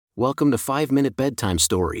Welcome to 5-Minute Bedtime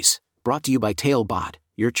Stories, brought to you by Talebot,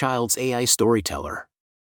 your child's AI storyteller.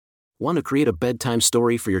 Want to create a bedtime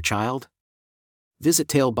story for your child? Visit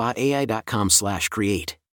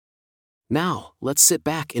talebotai.com/create. Now, let's sit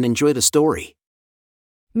back and enjoy the story.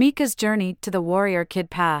 Mika's Journey to the Warrior Kid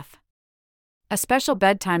Path. A special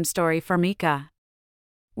bedtime story for Mika.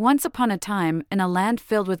 Once upon a time, in a land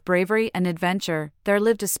filled with bravery and adventure, there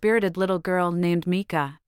lived a spirited little girl named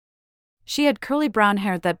Mika. She had curly brown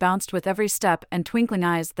hair that bounced with every step and twinkling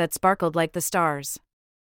eyes that sparkled like the stars.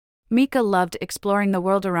 Mika loved exploring the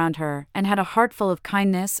world around her and had a heart full of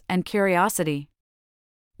kindness and curiosity.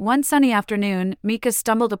 One sunny afternoon, Mika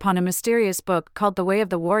stumbled upon a mysterious book called The Way of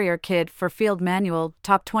the Warrior Kid for Field Manual,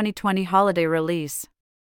 Top 2020 Holiday Release.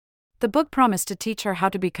 The book promised to teach her how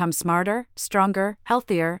to become smarter, stronger,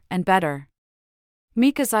 healthier, and better.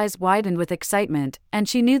 Mika's eyes widened with excitement, and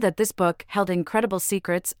she knew that this book held incredible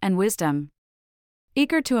secrets and wisdom.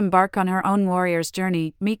 Eager to embark on her own warrior's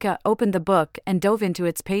journey, Mika opened the book and dove into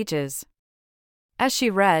its pages. As she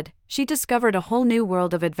read, she discovered a whole new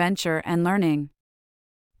world of adventure and learning.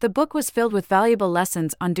 The book was filled with valuable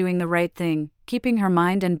lessons on doing the right thing, keeping her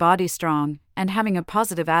mind and body strong, and having a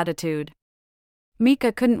positive attitude.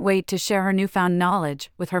 Mika couldn't wait to share her newfound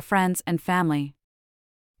knowledge with her friends and family.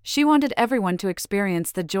 She wanted everyone to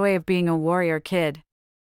experience the joy of being a warrior kid.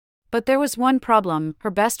 But there was one problem: her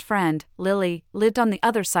best friend, Lily, lived on the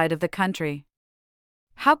other side of the country.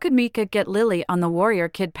 How could Mika get Lily on the warrior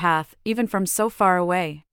kid path, even from so far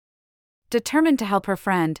away? Determined to help her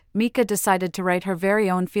friend, Mika decided to write her very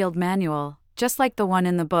own field manual, just like the one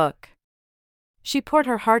in the book. She poured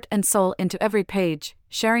her heart and soul into every page,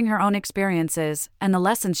 sharing her own experiences and the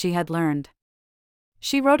lessons she had learned.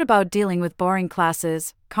 She wrote about dealing with boring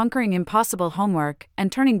classes, conquering impossible homework,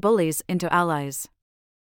 and turning bullies into allies.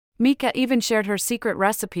 Mika even shared her secret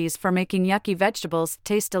recipes for making yucky vegetables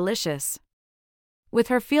taste delicious. With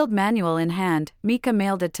her field manual in hand, Mika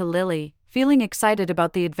mailed it to Lily, feeling excited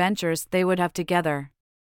about the adventures they would have together.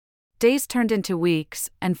 Days turned into weeks,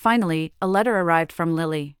 and finally, a letter arrived from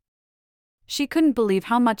Lily. She couldn't believe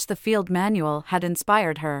how much the field manual had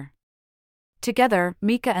inspired her. Together,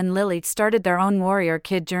 Mika and Lily started their own warrior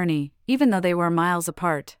kid journey, even though they were miles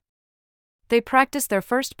apart. They practiced their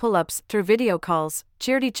first pull-ups through video calls,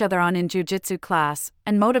 cheered each other on in jiu-jitsu class,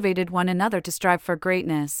 and motivated one another to strive for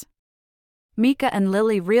greatness. Mika and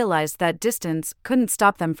Lily realized that distance couldn't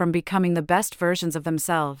stop them from becoming the best versions of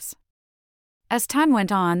themselves. As time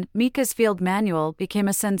went on, Mika's field manual became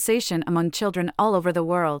a sensation among children all over the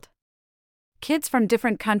world. Kids from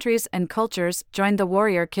different countries and cultures joined the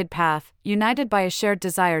warrior kid path, united by a shared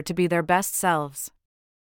desire to be their best selves.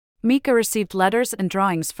 Mika received letters and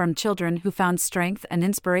drawings from children who found strength and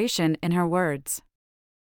inspiration in her words.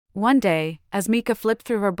 One day, as Mika flipped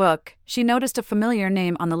through her book, she noticed a familiar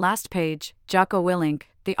name on the last page: Jocko Willink,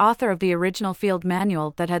 the author of the original field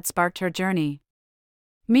manual that had sparked her journey.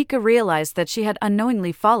 Mika realized that she had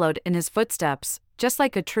unknowingly followed in his footsteps, just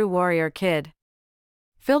like a true warrior kid.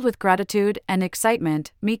 Filled with gratitude and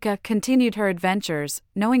excitement, Mika continued her adventures,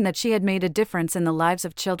 knowing that she had made a difference in the lives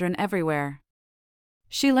of children everywhere.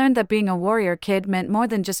 She learned that being a warrior kid meant more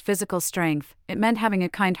than just physical strength. It meant having a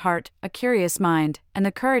kind heart, a curious mind, and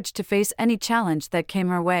the courage to face any challenge that came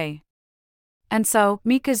her way. And so,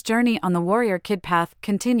 Mika's journey on the warrior kid path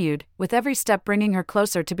continued, with every step bringing her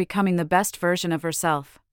closer to becoming the best version of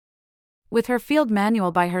herself. With her field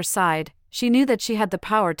manual by her side, she knew that she had the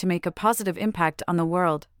power to make a positive impact on the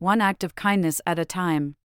world, one act of kindness at a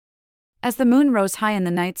time. As the moon rose high in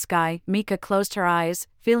the night sky, Mika closed her eyes,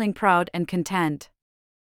 feeling proud and content.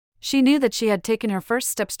 She knew that she had taken her first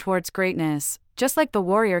steps towards greatness, just like the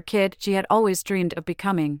warrior kid she had always dreamed of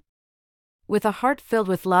becoming. With a heart filled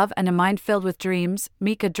with love and a mind filled with dreams,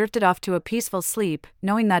 Mika drifted off to a peaceful sleep,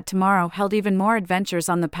 knowing that tomorrow held even more adventures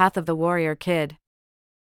on the path of the warrior kid.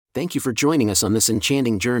 Thank you for joining us on this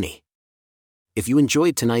enchanting journey. If you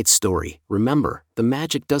enjoyed tonight's story, remember, the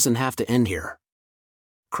magic doesn't have to end here.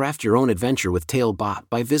 Craft your own adventure with Talebot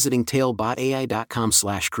by visiting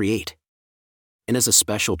talebotai.com/create. And as a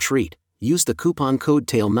special treat, use the coupon code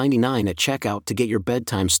TALE99 at checkout to get your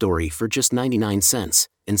bedtime story for just 99 cents,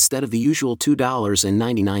 instead of the usual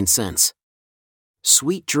 $2.99.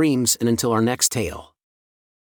 Sweet dreams, and until our next tale.